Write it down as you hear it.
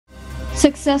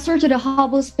Successor to the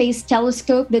Hubble Space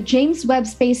Telescope, the James Webb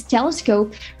Space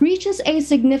Telescope reaches a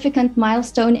significant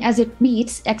milestone as it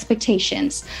meets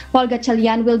expectations. Paul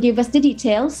Gatchalian will give us the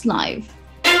details live.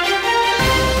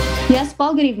 Yes,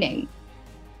 Paul, good evening.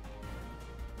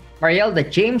 Mariel, the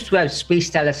James Webb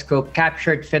Space Telescope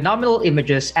captured phenomenal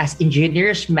images as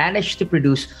engineers managed to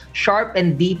produce sharp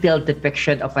and detailed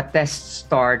depiction of a test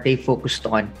star they focused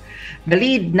on. The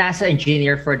lead NASA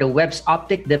engineer for the Webb's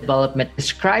optic development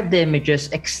described the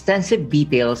image's extensive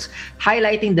details,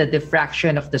 highlighting the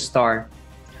diffraction of the star.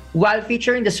 While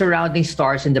featuring the surrounding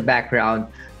stars in the background,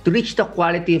 to reach the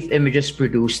quality of images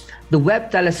produced, the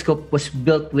Webb telescope was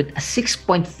built with a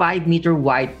 6.5-meter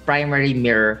wide primary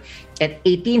mirror and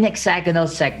 18 hexagonal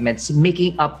segments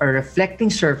making up a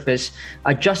reflecting surface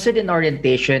adjusted in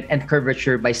orientation and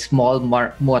curvature by small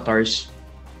motors.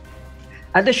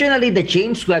 Additionally, the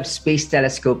James Webb Space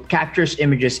Telescope captures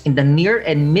images in the near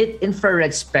and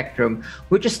mid-infrared spectrum,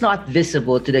 which is not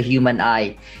visible to the human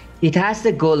eye. It has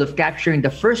the goal of capturing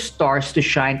the first stars to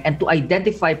shine and to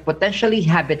identify potentially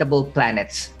habitable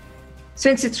planets.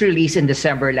 Since its release in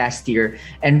December last year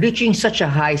and reaching such a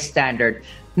high standard,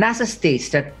 NASA states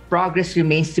that progress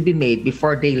remains to be made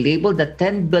before they label the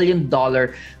 $10 billion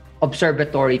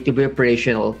observatory to be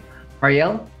operational.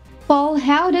 Mariel? Paul,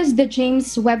 how does the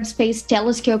James Webb Space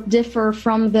Telescope differ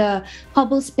from the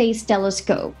Hubble Space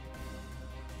Telescope?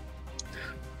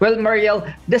 Well, Mariel,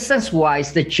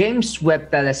 distance-wise, the James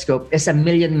Webb Telescope is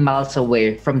 1,000,000 miles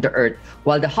away from the Earth,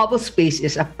 while the Hubble space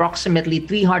is approximately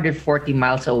 340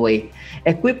 miles away.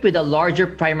 Equipped with a larger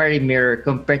primary mirror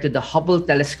compared to the Hubble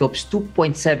telescope's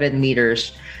 2.7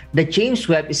 meters, the James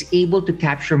Webb is able to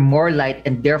capture more light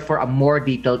and therefore a more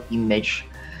detailed image.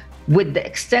 With the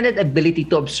extended ability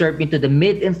to observe into the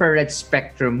mid-infrared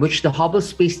spectrum, which the Hubble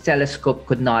Space Telescope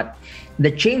could not, the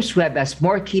James Webb has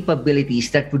more capabilities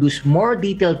that produce more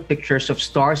detailed pictures of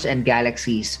stars and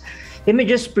galaxies.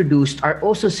 Images produced are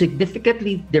also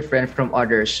significantly different from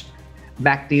others.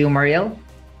 Back to you, Mariel.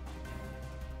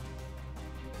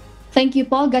 Thank you,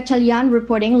 Paul Gatchalian,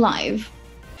 reporting live.